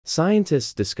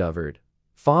Scientists discovered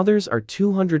fathers are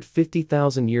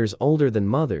 250,000 years older than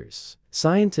mothers.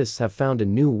 Scientists have found a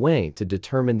new way to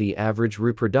determine the average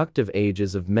reproductive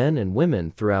ages of men and women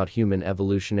throughout human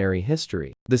evolutionary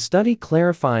history. The study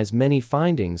clarifies many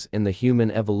findings in the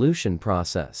human evolution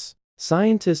process.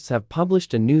 Scientists have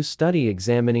published a new study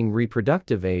examining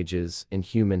reproductive ages in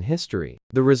human history.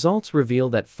 The results reveal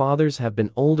that fathers have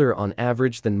been older on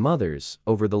average than mothers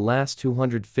over the last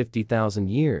 250,000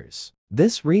 years.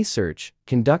 This research,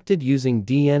 conducted using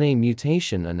DNA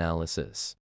mutation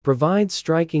analysis, provides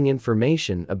striking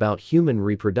information about human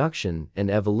reproduction and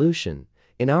evolution.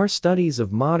 In our studies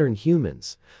of modern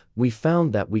humans, we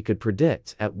found that we could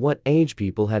predict at what age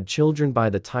people had children by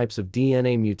the types of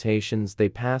DNA mutations they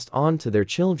passed on to their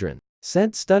children,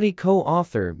 said study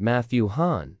co-author Matthew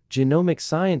Hahn, genomic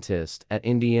scientist at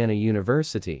Indiana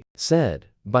University, said.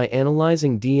 By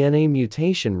analyzing DNA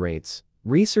mutation rates,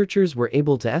 researchers were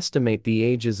able to estimate the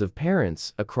ages of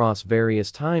parents across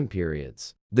various time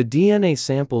periods. The DNA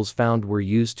samples found were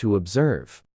used to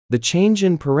observe the change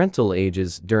in parental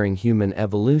ages during human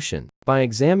evolution. By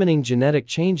examining genetic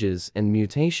changes and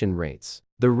mutation rates,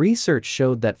 the research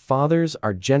showed that fathers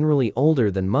are generally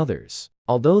older than mothers.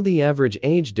 Although the average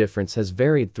age difference has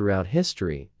varied throughout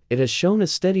history, it has shown a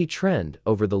steady trend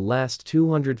over the last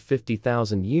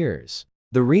 250,000 years.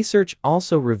 The research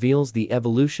also reveals the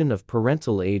evolution of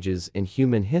parental ages in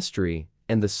human history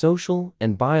and the social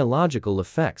and biological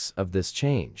effects of this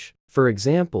change. For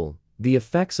example, the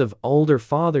effects of older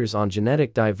fathers on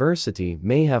genetic diversity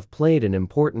may have played an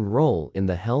important role in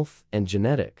the health and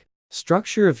genetic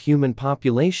structure of human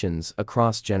populations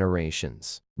across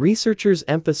generations. Researchers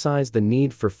emphasize the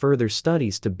need for further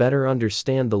studies to better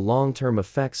understand the long-term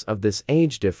effects of this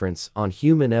age difference on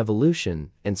human evolution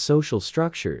and social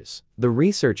structures. The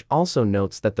research also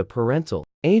notes that the parental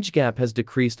age gap has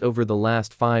decreased over the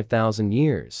last 5,000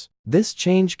 years. This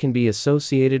change can be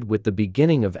associated with the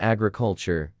beginning of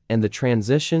agriculture and the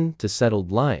transition to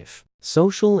settled life.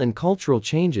 Social and cultural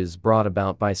changes brought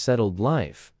about by settled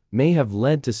life may have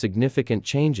led to significant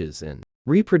changes in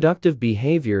reproductive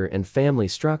behavior and family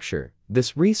structure.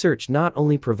 This research not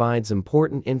only provides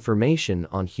important information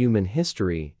on human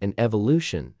history and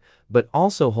evolution, but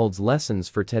also holds lessons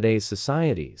for today's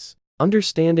societies.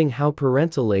 Understanding how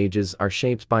parental ages are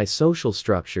shaped by social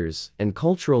structures and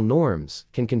cultural norms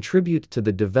can contribute to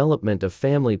the development of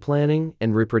family planning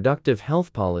and reproductive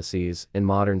health policies in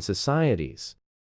modern societies.